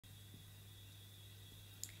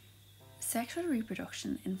Sexual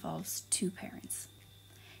reproduction involves two parents.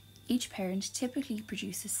 Each parent typically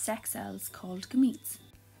produces sex cells called gametes.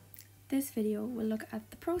 This video will look at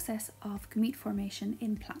the process of gamete formation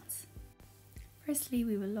in plants. Firstly,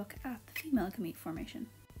 we will look at the female gamete formation.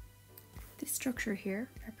 This structure here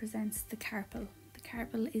represents the carpel. The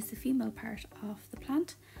carpel is the female part of the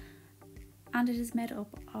plant, and it is made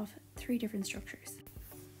up of three different structures.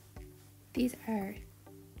 These are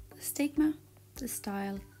the stigma, the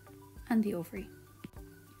style, and the ovary.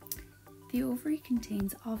 The ovary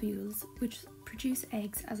contains ovules which produce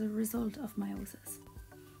eggs as a result of meiosis.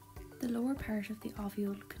 The lower part of the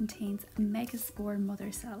ovule contains a megaspore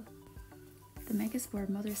mother cell. The megaspore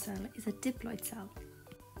mother cell is a diploid cell.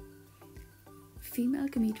 Female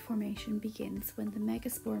gamete formation begins when the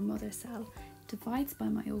megaspore mother cell divides by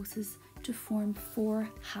meiosis to form 4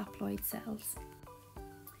 haploid cells.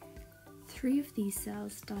 3 of these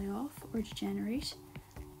cells die off or degenerate,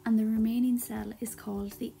 and the remaining cell is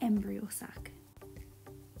called the embryo sac.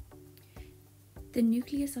 The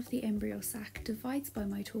nucleus of the embryo sac divides by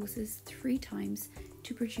mitosis 3 times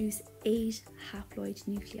to produce 8 haploid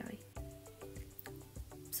nuclei.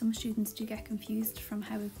 Some students do get confused from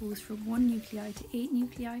how it goes from 1 nuclei to 8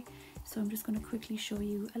 nuclei, so I'm just going to quickly show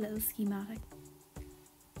you a little schematic.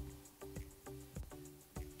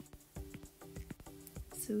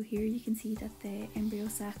 So here you can see that the embryo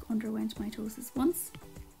sac underwent mitosis once,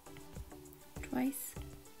 twice,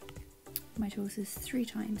 mitosis 3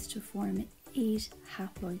 times to form 8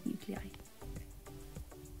 haploid nuclei.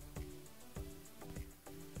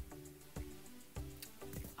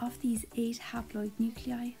 Of these 8 haploid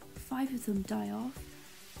nuclei, 5 of them die off,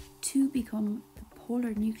 2 become the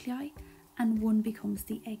polar nuclei, and 1 becomes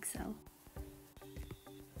the egg cell.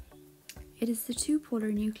 It is the 2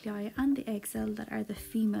 polar nuclei and the egg cell that are the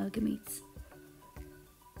female gametes.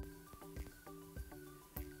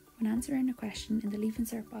 When answering a question in the Leave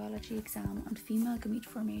Insert Biology exam on female gamete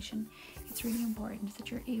formation, it's really important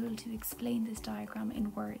that you're able to explain this diagram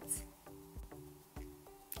in words.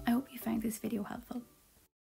 I hope you found this video helpful.